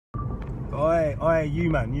Oi, you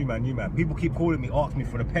man. People keep calling me, asking me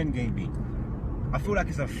for the pen game beat. I feel like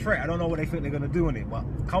it's a threat. I don't know what they think they're gonna do in it, but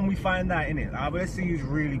can we find out in it? Let's see who's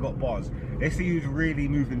really got bars. Let's see who's really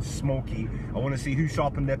moving smoky. I want to see who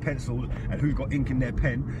sharpened their pencils and who's got ink in their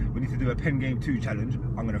pen. We need to do a pen game 2 challenge.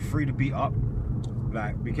 I'm gonna free the beat up.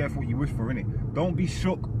 Like, be careful what you wish for, innit? Don't be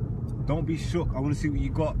shook. Don't be shook. I want to see what you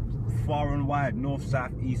got. Far and wide, north,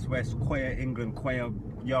 south, east, west, Quaya, England, Quaya,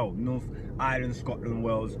 yo, North Ireland, Scotland,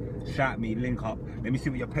 Wales. Shout me, link up. Let me see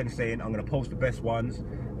what your pen's saying. I'm gonna post the best ones,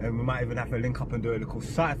 and we might even have to link up and do a little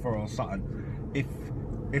cypher or something,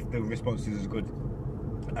 if the response is as good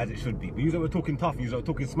as it should be. But you that were talking tough, you that were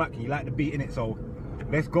talking smacky, you like the beat in it, so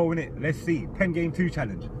let's go in it. Let's see. Pen game 2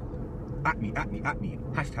 challenge. At me.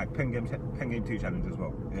 Hashtag pen game 2 challenge as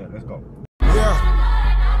well. Yeah, let's go.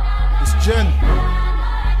 Yeah, it's Jen.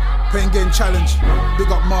 Pen game challenge. Big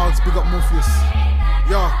up Margs, big up Morpheus.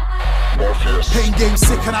 Yeah. Pen game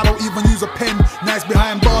sick and I don't even use a pen. Nice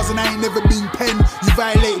behind bars and I ain't never been pen. You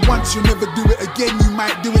violate once, you never do it again. You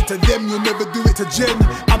might do it to them, you'll never do it to Jen.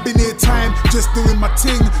 I've been here time, just doing my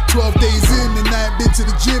thing. 12 days in and I ain't been to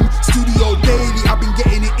the gym. Studio daily, I've been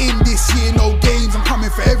getting it in this year. No games, I'm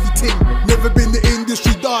coming for everything. Never been the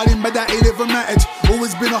industry darling, but that ain't ever mattered.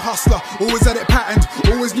 Always been a hustler, always had it patterned.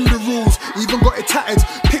 Always knew the rules, even got it tattered.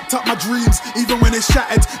 Picked up my dreams, even when it's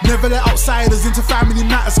shattered. Never let outsiders into family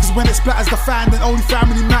matters, cause when it splatters the fan, then only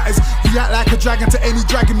family matters. React like a dragon to any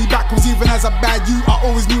dragging me backwards. Even as a bad you, I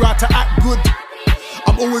always knew how to act good.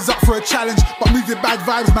 I'm always up for a challenge, but moving bad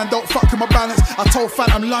vibes, man, don't fuck with my balance. I told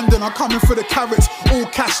Phantom London, I'm coming for the carrots. All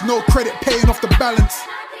cash, no credit, paying off the balance.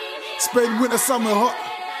 Spend winter, summer hot.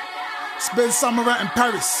 Spend summer out in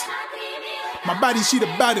Paris. My baddie, she the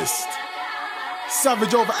baddest.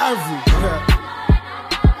 Savage over average, yeah.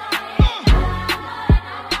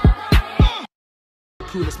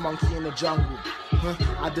 Coolest monkey in the jungle.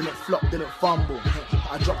 I didn't flop, didn't fumble.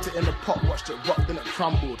 I dropped it in the pot, watched it rock, then it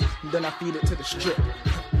crumbled. And then I feed it to the strip.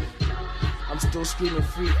 I'm still screaming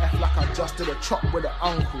 3F like I just did a chop with an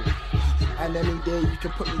uncle. And any day you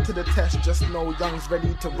can put me to the test, just know Young's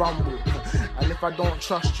ready to rumble. And if I don't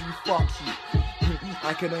trust you, fuck you.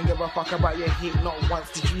 I couldn't give a fuck about your hate, not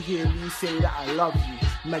once did you hear me say that I love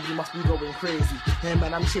you. Man, you must be going crazy. Hey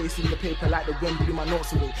man, I'm chasing the paper like the wind blew my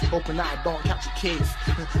notes away, hoping that I don't catch a case.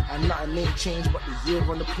 And nothing ain't changed but the year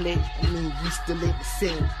on the plate. I mean, you still ain't the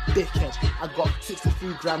same, dickhead. I got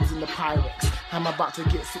 63 grams in the Pyrex. I'm about to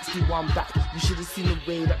get 61 back. You should have seen the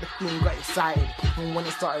way that the thing got excited. And when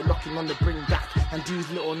it started locking on the bring back. And these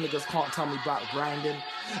little niggas can't tell me about grinding.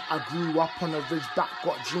 I grew up on a ridge back,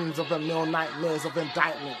 got dreams of a mill, nightmares of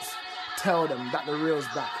indictments. Tell them that the real's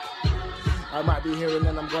back. I might be here and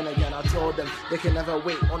then I'm gone again. I told them they can never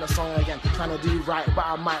wait on a song again. Trying to do right, but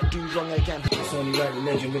I might do wrong again. It's only right, the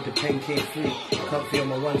legend with the pen came free. Comfy on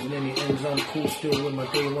my ones and any ends on cool still with my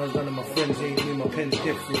day ones. None of my friends ain't me, my pen's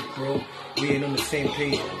different, bro. We ain't on the same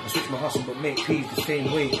page. I switch my hustle but make peas the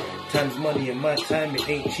same way. Time's money and my time it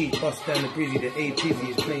ain't cheap. Bust down the breezy, the A-Pizzy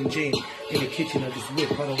is plain Jane. In the kitchen I just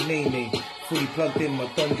whip, I don't name. Fully plugged in, my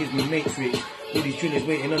thumb gives me matrix. All these drillers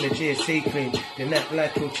waiting on the JSA claim. Then act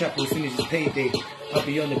like your chapel as soon as it's payday. I'll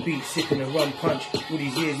be on the beat, sipping a rum punch. All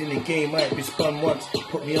these years in the game, I ain't been spun once.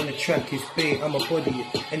 Put me on the track, it's bait, I'm a body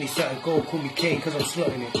it. Any side of gold, call me Kane, cause I'm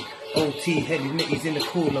slotting it. OT, heady nitties in the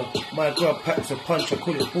cooler. My grub packs a punch, I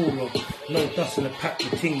call it ball off. No dust in the pack, the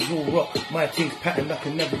things all rock. My thing's patterned, I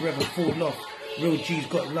can never ever fall off. Real G's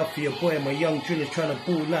got love for your boy. My young drillers trying to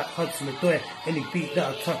ball like Hudson Odoi. Any beat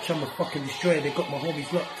that I touch, I'm a fucking destroyer. They got my homies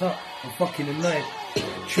locked up, I'm fucking annoyed.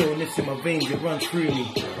 Trillness in my veins, it runs through me.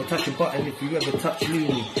 I'll touch a button if you ever touch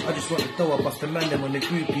Louie. I just want the dough, I bust a man them on the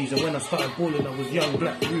groupies. And when I started balling, I was young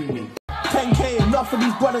black Rooney. 10K, enough for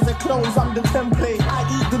these brothers and clones, I'm the template. I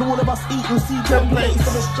eat, then all of us eat, you'll see templates.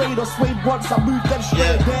 For the straight or swayed once, I move them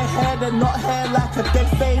straight. Their hair, they're not hair like a dead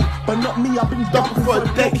fade. But not me, I've been dumping for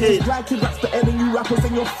a decade. Like it raps the enemy rappers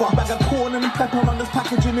in your fuck. Bag of corn and pepper, I'm just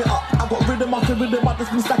packaging it up. I got rhythm after rhythm, I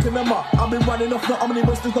just been stacking them up. I've been running off, not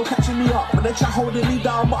omnibus, there's no catching me up. But they try holding me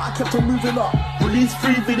down, but I kept on moving up. Release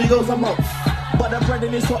 3 videos a month. But the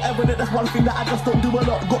breading is so evident, that's one thing that I just don't do a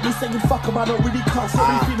lot. Got me saying fuck 'em, I don't really cuss.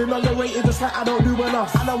 Got me feeling underrated, just like I don't do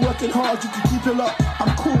enough. And I'm working hard, you can keep it up.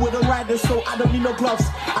 I'm cool with the riders, so I don't need no gloves.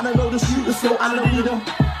 And I know the shooters, so I don't need them.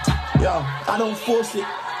 Yo, I don't force it.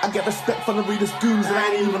 I get respect from the readers' goons, and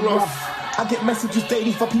I ain't even rough. I get messages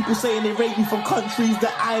daily from people saying they rate me from countries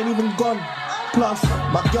that I ain't even gone. Plus,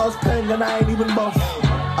 my girl's paying and I ain't even buff.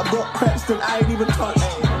 I got creps that I ain't even touched.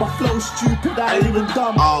 My flow's stupid, I ain't even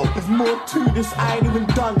dumb. There's more to this, I ain't even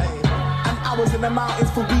done. And I was in the mountains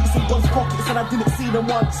for weeks in God's pockets and I didn't see them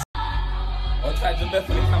once. On time,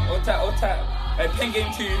 definitely come. On time. Pen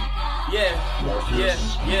game 2.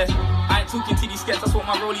 Yeah. I ain't talking to these skets, that's what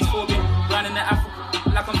my rollies for me. Running the Africa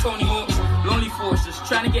like I'm Tony Hawk's. Lonely force, just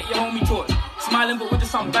trying to get your homie torch. Smiling but with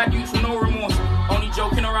some bad youths with no remorse. Only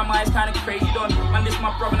joking around my eyes, kinda crazy done. Man, this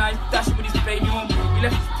my brother and I dashing with his baby on. He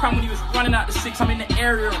left his pram when he was running out the six. I'm in the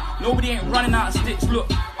area, nobody ain't running out of sticks. Look,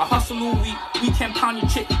 I hustle all week, weekend pound your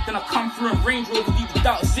chick. Then I come through a Range Rover, leave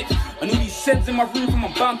without a six. And all these seds in my room from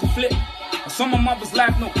I'm bound to flip. I saw my mother's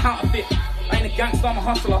life, no counterfeit. I ain't a gangster, I'm a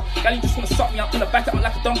hustler. Gally just wanna suck me up till I back up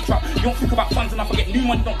like a dump truck. You don't think about funds enough, I get new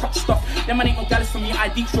money, don't touch stuff. Them man ain't no gallows for me, I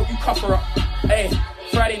deep stroke, you cover up. Hey,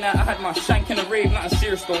 Friday night I had my shank in a rave, nothing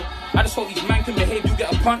serious though. I just hope these man can behave, you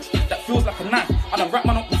get a punch that feels like a knife. I done rap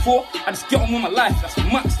man up before, I just get on with my life, that's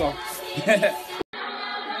Maxsta.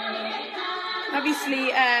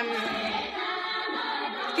 Obviously,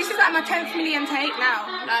 this is like my 10th million take now.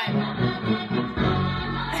 Like,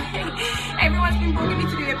 everyone's been bugging me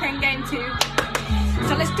to do a pen game too.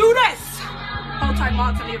 So let's do this! Hold tight,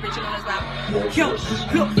 Margs on the original as well. Yo,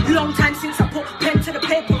 look, long time since I put pen to the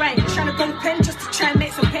paper, right? Trying to go pen just to try and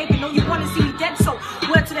make some paper. No, you wanna see me dead, so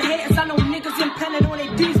word to the haters, I know niggas in pen and all they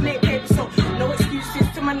do is make paper. So no excuses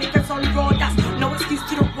to my niggas on the road, that's no excuse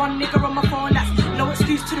to the one nigga on my phone, that's no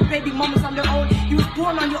excuse to the baby mamas on their own. You was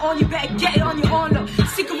born on your own, you better get it on your own. Look,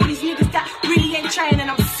 sick of all these niggas that really ain't trying, and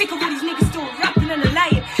I'm sick of all these niggas still rapping and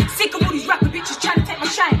lying. Sick of all these rapper bitches trying to take my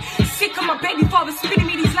shine. Sick of my baby father spinning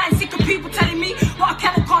me these lines. Sick of people telling me what I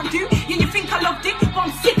can and can't do. Yeah, you think I love dick, but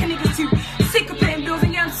I'm sick of niggas too. Sick of paying bills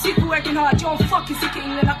and yeah, I'm sick of working hard. Yo, I'm fucking sick of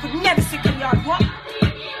England, I could never sick of yard. What?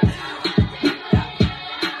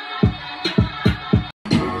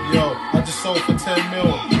 Yo, I just sold for 10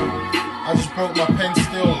 mil. I just broke my pen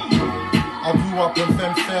still. I grew up and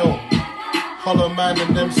then fell. Hollow man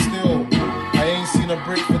and them still. I ain't seen a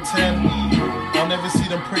brick for 10. I'll never see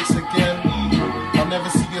them pricks again. I'll never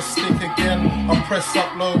see a stick again. I press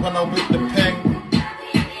up low when I whip the pen.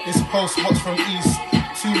 It's post watch from east.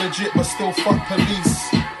 Too legit but still fuck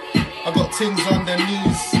police. I got things on their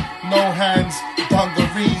knees. No hands,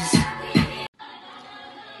 dungarees.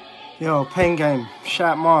 Yo, pen game,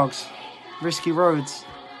 shout Margs, risky Roadz.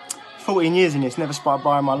 14 years in this, never spotted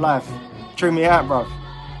bar in my life. Drew me out, bruv.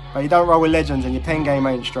 But you don't roll with legends and your pen game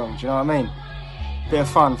ain't strong, do you know what I mean? Bit of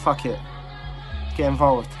fun, fuck it. Get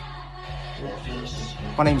involved.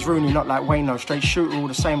 My name's Rooney, not like Wayne, no. Straight shooter, all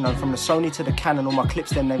the same, though. From the Sony to the Canon, all my clips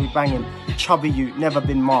then they be banging. Chubby you, never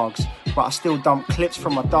been Margs. But I still dump clips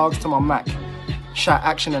from my dogs to my Mac. Shout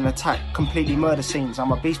action and attack, completely murder scenes.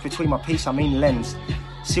 I'm a beast between my piece, I mean lens.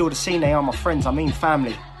 See all the scene, they are my friends, I mean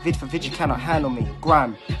family. Vid for vid, you cannot handle me.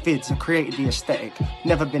 Grime, vids, I created the aesthetic.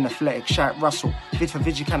 Never been athletic, shout Russell. Vid for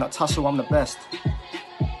vid, you cannot tussle, I'm the best.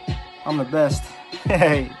 I'm the best.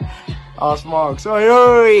 Hey, ask Margs, oi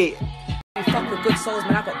oi! Fuck with good souls,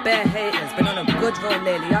 man, I got bare haters. Been on a good road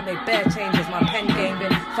lately, I made bare changes. My pen game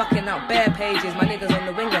been fucking out bare pages. My niggas on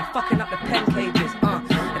the wing, they're fucking up the pen cages.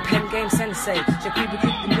 The pen game sensei. Jacoby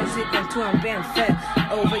keep the music on tour, I'm being fair.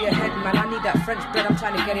 Over your head, man, I need that French bread. I'm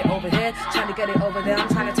trying to get it over here, trying to get it over there. I'm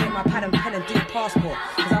trying to take my pad and pen and do passport.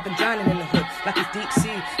 Cause I've been drowning in the hood, like it's deep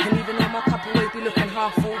sea. And even though my cup always be looking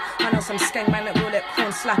half full, I know some skeng man that will let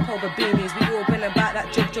corn slap over beanies. We all been about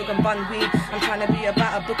that jug and bun weed. I'm trying to be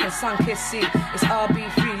about a book and sun kiss see. It's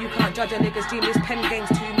RB3, you can't judge a nigga's dream. This pen game's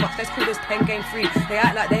too much, let's call this pen game free. They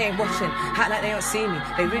act like they ain't watching, act like they don't see me.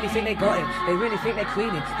 They really think they got it, they really think they're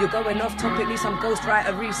queening. You're going off topic, need some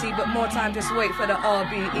ghostwriter receipt. But more time, just wait for the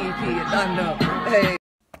RBEP, you done know. Hey.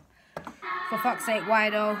 For fuck's sake, why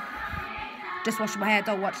though? Just wash my hair,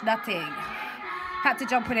 don't watch nothing. Had to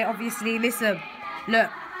jump on it, obviously. Listen, look,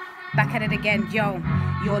 back at it again, yo.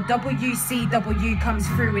 Your WCW comes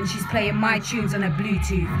through and she's playing my tunes on her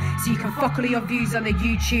Bluetooth. So you can fuck all your views on the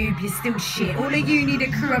YouTube, you're still shit. All of you need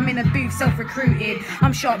a crew, I'm in a booth, self-recruited.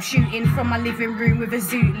 I'm sharp shooting from my living room with a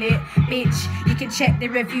zoot lit. Bitch, you can check the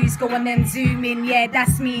reviews, go on then zoom in. Yeah,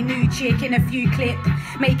 that's me, new chick in a few clip.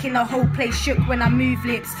 Making the whole place shook when I move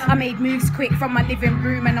lips. I made moves quick from my living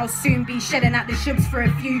room and I'll soon be shedding out the shubs for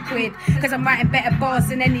a few quid. Cause I'm writing better bars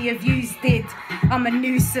than any of yous did. I'm a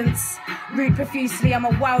nuisance, rude profusely, I'm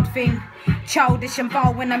a wild thing. Childish and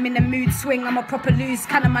vile when I'm in a mood swing. I'm a proper loose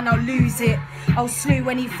kind of man, I'll lose it. I'll slew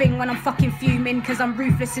anything when I'm fucking fuming. Cause I'm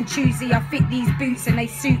ruthless and choosy. I fit these boots and they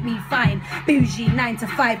suit me fine. Bougie, 9 to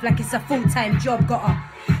 5 like it's a full-time job. Got a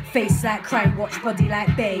Face like crime, watch body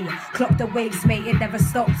like bay. Clock the waves, mate, it never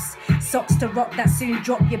stops. Socks to rock that soon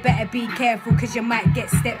drop. You better be careful, cause you might get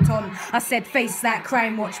stepped on. I said face like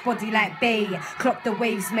crime, watch body like bay. Clock the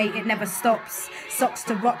waves, mate, it never stops. Socks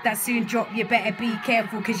to rock that soon drop. You better be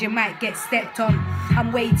careful, cause you might get stepped on.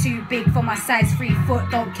 I'm way too big for my size, 3 foot.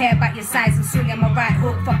 Don't care about your size and swinging my right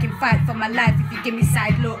hook. Fucking fight for my life if you give me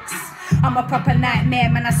side looks. I'm a proper nightmare,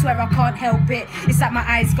 man, I swear I can't help it. It's like my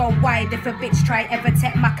eyes go wide if a bitch try ever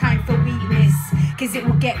take my kind for weakness, cause it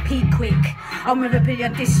will get peak quick. I'm with a your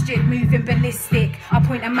district, moving ballistic. I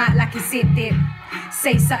point them out like a zip dip.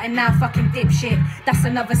 Say something now, fucking dipshit. That's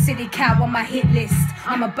another silly cow on my hit list.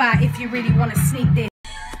 I'm about if you really wanna sneak this.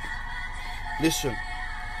 Listen,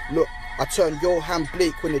 look, I turned Johan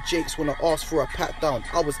Blake when the Jakes wanna ask for a pat down.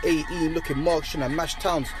 I was 18 looking Margs trying to mash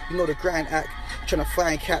towns. You know the grind act, trying to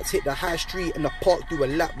find cats, hit the high street and the park, do a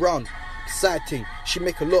lap round. Side thing, she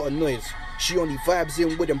make a lot of noise. She only vibes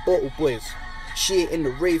in with them bottle boys. She ain't in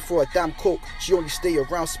the rave for a damn coke. She only stay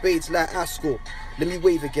around spades like Asco. Let me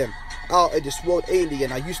wave again. Out of this world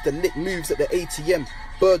alien, I used to lick moves at the ATM.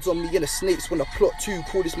 Birds on me and the snakes when I plot too.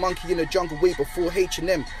 Call this monkey in the jungle way before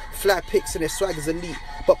H&M. Fly pics and their swag is elite,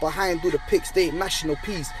 but behind all the pics they ain't mashing no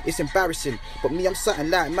peas. It's embarrassing, but me I'm something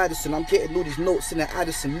like Madison. I'm getting all these notes in the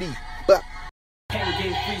Addison Lee. But Pen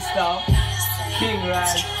Game Freestyle, King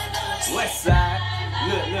Ride, Westside,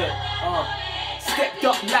 look, stepped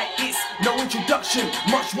up like it's no introduction.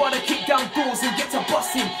 Much rather kick down doors and get to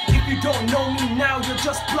busting. If you don't know me now, you're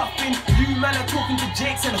just bluffing. You man are talking to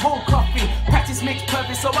Jakes and whole cuffing. Practice makes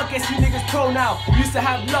perfect, so I guess you niggas pro now. Used to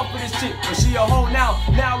have love for this chick, but she a hoe now.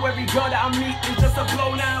 Now every girl that I meet is just a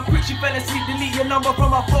blow now. Quick she fell asleep, delete your number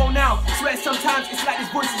from my phone now. Swear sometimes it's like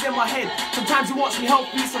this voices in my head. Sometimes he wants me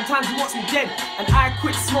healthy, sometimes he wants me dead. And I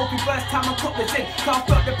quit smoking first time I caught the dead. Cause I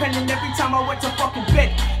felt dependent every time I went to fucking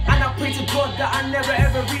bed. And I pray to God that I never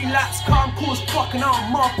ever relapse. Calm, cool as fuck and I don't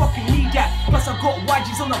motherfucking need that. Plus I got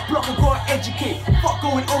YGs on the block, I gotta educate. Fuck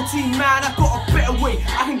going OT, man, I got a better way.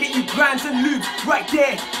 I can get you grands and lubes right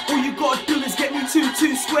there. All you gotta do is get me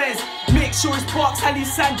two squares. Make sure it's Parks, Halley,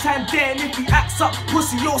 Santander. And if he acts up,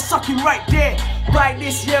 pussy, you're sucking right there. By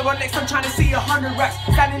this year or next, I'm trying to see 100 racks.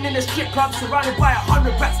 Standing in the strip club, surrounded by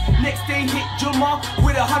 100 racks. Next day hit Juma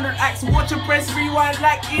with 100 acts. Watch and press rewind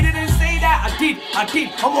like he didn't say that. I did.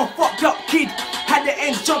 I'm a fucked up kid. Had the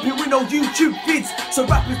ends jumping with no YouTube vids. So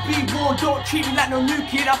rappers be warned, don't treat me like no new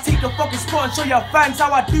kid. I'll take the fucking spot and show your fans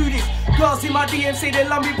how I do this. Girls in my DM say they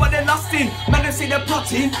love me but they're lusting. Man them say they're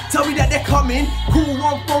plotting, tell me that they're coming. Cool,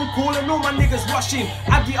 one phone call and all my niggas rushing.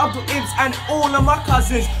 Abdi, Abdul Ibs and all of my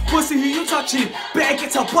cousins. Pussy who you touching, better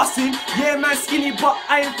get to busting. Yeah man skinny but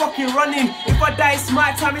I ain't fucking running. If I die it's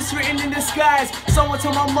my time, it's written in the skies. Someone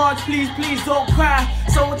tell my Margs please don't cry.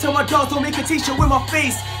 Someone tell my dogs don't make a t-shirt with my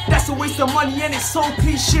face. That's a waste of money and it's so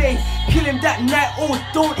cliche. Kill him that night or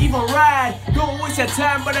don't even ride. Don't waste your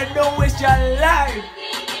time but I don't waste your life.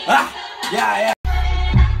 Yeah.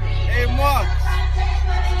 Hey Mark.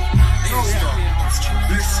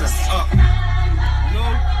 Listen up.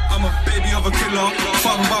 I'm a baby of a killer.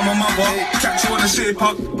 Fuck by my mother. Catch you on the shape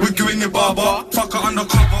up. Wig you in your barber. Fuck her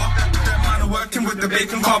undercover. That man are working with the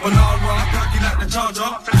bacon carbonara. Working like the charger.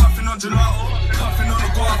 Puffing on gelato. Puffing on the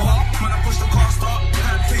guava. When I push the car start.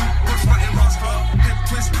 Hand thing. Push my in rasta. Hip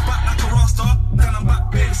twist. Back like a rasta. Then I'm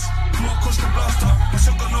back bass. More Kush the blaster. My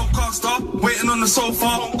sugar no caster. Waiting on the sofa.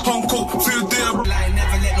 Home cooked food there. I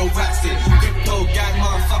never let no rats in. Crypto gang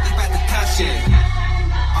motherfuckers back to cash in.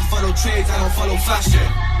 I follow trades, I don't follow fashion.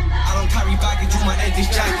 I don't carry baggage, all my head is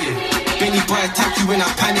jagged. Benny boy attack you when I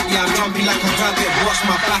panic, yeah, I'm jumping like a rabbit. Watch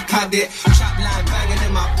my back at it. Trap line banging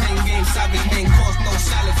in my pen game, savage main course, no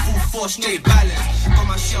salad, full force, straight balance. Got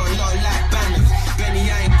my shit on lot like banners. Benny,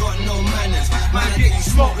 I ain't got no manners. Man, I get you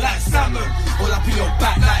smoke like salmon. All up in your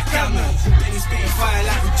back like gammon. Benny spitting fire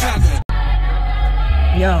like a dragon.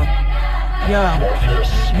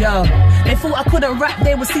 Yo, they thought I couldn't rap,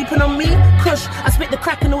 they were sleeping on me. Kush, I spit the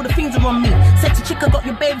crack and all the fiends are on me. Sexy chick, I got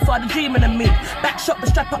your baby father dreaming of me. Back shot the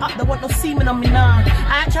strap her up, they want no semen on me, nah.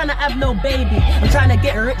 I ain't trying to have no baby, I'm trying to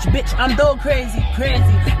get rich, bitch, I'm dog crazy.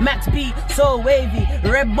 Max B, so wavy.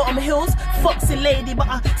 Red bottom hills, foxy lady. But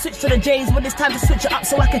I switch to the J's when it's time to switch it up.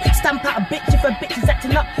 So I can stamp out a bitch if a bitch is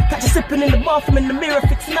acting up. Catch her sipping in the bathroom in the mirror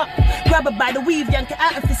fixing up. Grab her by the weave, yank her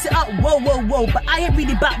out and fix it up. Whoa, but I ain't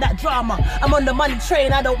really about that drama. I'm on the money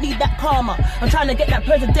train, I don't need that karma. I'm trying to get that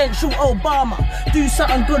presidential Obama. Do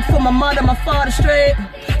something good for my mother, my father straight.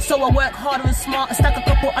 So I work harder and smarter, stack a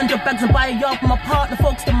couple 100 bags and buy a yard for my partner,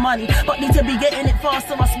 folks the money. But need to be getting it fast,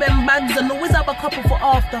 so I spend bags and always have a couple for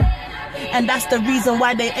after. and that's the reason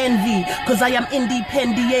why they envy. Cause I am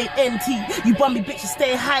independent. You bummy bitches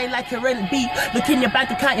stay high like your rent beat. Look in your bank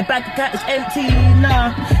account is empty.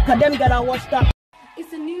 Nah, cause them gotta watch that.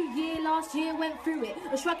 It's a new year, last year went through it.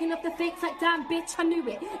 I'm shrugging off the fakes like damn bitch, I knew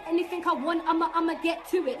it. Anything I want, I'ma get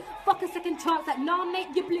to it. Fuck a second chance, like nah mate,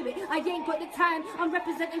 you blew it. I ain't got the time, I'm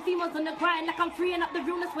representing females on the grind. Like I'm freeing up the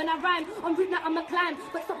realness when I rhyme. On route now I'ma climb,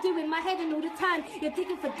 but stop doing my head in all the time. You're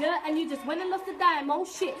digging for dirt and you just went and lost a dime. Oh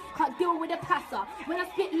shit, can't deal with a passer. When I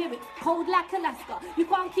spit lyrics, cold like Alaska. You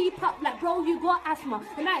can't keep up, like bro, you got asthma.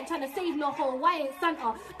 And I ain't trying to save no hoe, why ain't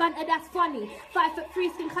Santa? Banter, that's funny.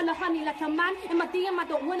 5'3", skin colour honey, like a man in my DM, I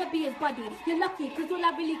don't wanna be his buddy. You're lucky, cause all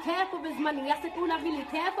I really care for is money. I said all I really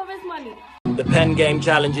care for is money. The pen game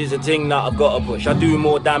challenge is a thing that I've got to push. I do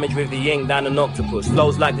more damage with the ink than an octopus.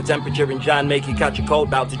 Flows like the temperature in Jan, make you catch a cold.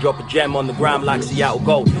 Bout to drop a gem on the ground like Seattle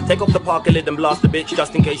gold. Take off the Parker lid and blast the bitch,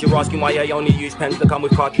 just in case you're asking why I only use pens that come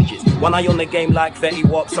with cartridges. One eye on the game like Fetty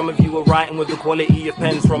Wap. Some of you are writing with the quality of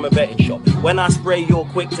pens from a betting shop. When I spray, you're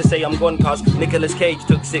quick to say I'm gone, cuz Nicolas Cage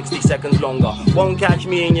took 60 seconds longer. Won't catch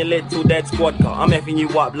me in your little dead squad car. I'm effing you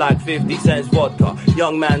up like 50 cents vodka.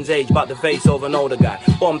 Young man's age, but the face of an older guy.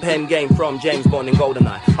 Bomb pen game from James Bond and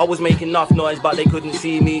GoldenEye. I was making enough noise, but they couldn't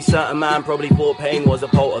see me. Certain man probably thought pain was a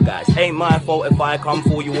poltergeist. Ain't my fault if I come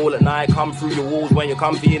for you all at night. Come through your walls when you're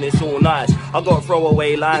comfy and it's all nice. I got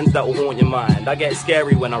throwaway lines that will haunt your mind. I get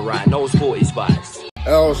scary when I rhyme, no sporty spies.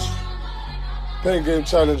 Else, pen game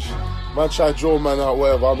challenge. Man, try draw man out,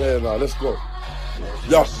 whatever. I'm here now. Let's go.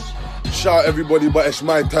 Yeah. Shout everybody, but it's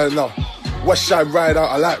my turn now. West Side ride out,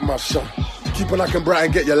 I like my shot. Keep on looking bright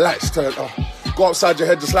and get your lights turned on. Go outside your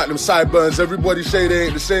head just like them sideburns. Everybody say they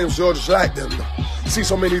ain't the same, so you're just like them now. See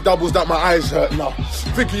so many doubles that my eyes hurt now.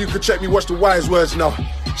 Thinking you could check me, watch the wise words now.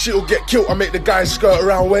 Shit'll get killed, I make the guys skirt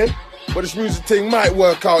around way. But this music thing might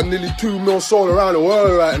work out. Nearly 2 mil sold around the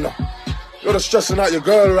world right now. You're just stressing out your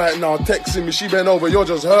girl right now. Texting me, she bent over, you're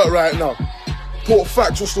just hurt right now. Port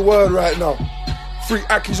facts, what's the word right now? 3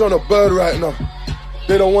 Akis on a bird right now.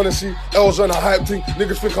 They don't wanna see L's on a hype thing.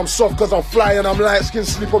 Niggas think I'm soft cause I'm flying. I'm light skin,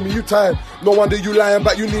 sleep on me, you tired. No wonder you lying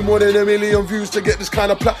back. You need more than 1 million views to get this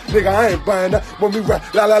kind of plot. Nigga, I ain't buying that. When we ride,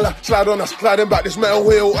 la la la, slide on us, sliding back this metal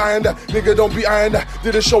wheel, iron that. Nigga, don't be iron that.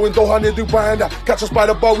 Did a show in Doha, near Dubai and that. Catch us by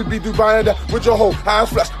the bar, we be Dubai and that. With your hoe, high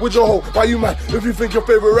flash, with your hoe. Why you mad? If you think your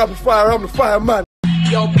favorite rapper fire, I'm the fireman.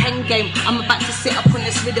 Yo, pen game, I'm about to sit up on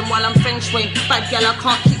this rhythm while I'm feng shuiing. Bad gal, I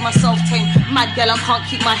can't keep myself tame. Mad gal, I can't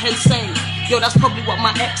keep my head sane. Yo, that's probably what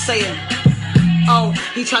my ex saying. Oh,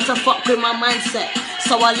 he tried to fuck with my mindset.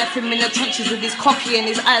 So I left him in the trenches with his cocky and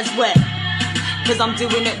his eyes wet. Cause I'm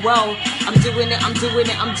doing it well. I'm doing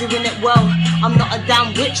it well. I'm not a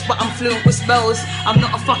damn witch, but I'm fluent with spells. I'm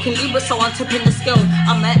not a fucking Libra, so I'm tipping the scale.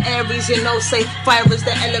 I'm an Aries, you know, say fire is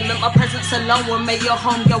the element. My presence alone will make your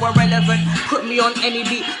home go irrelevant. Put me on any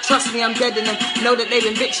beat, trust me, I'm dead in them. Know that they've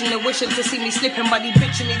been bitching and wishing to see me slipping, but they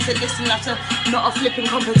bitching need to listen like to not a flipping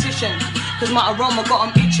competition. Cause my aroma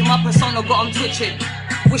got them itching, my persona got them twitching.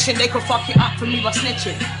 Wishing they could fuck it up for me by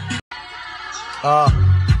snitching.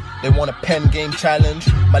 They want a pen game challenge.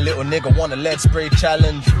 My little nigga want a lead spray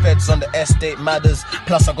challenge. Feds on the estate matters.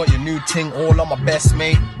 Plus I got your new ting all on my best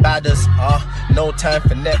mate. Badders, no time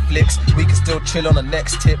for Netflix. We can still chill on the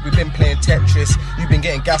next tip. We've been playing Tetris. You've been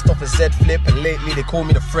getting gassed off a Z flip. And lately they call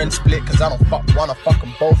me the friend split. Cause I don't fuck one, I fuck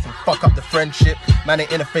them both and fuck up the friendship. Man,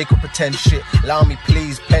 ain't in a fake or pretend shit. Allow me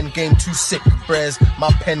please, pen game too sick for prayers.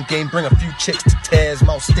 My pen game bring a few chicks to tears.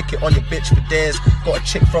 Mouth stick it on your bitch for dares. Got a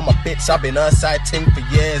chick from my bits, I've been her side ting for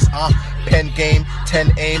years. Pen game,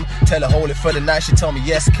 10 aim. Tell her hold it for the night, she tell me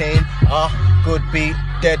yes Kane. Good beat,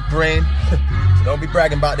 dead brain. So don't be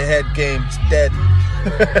bragging about the head game, it's dead.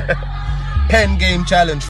 Pen game challenge.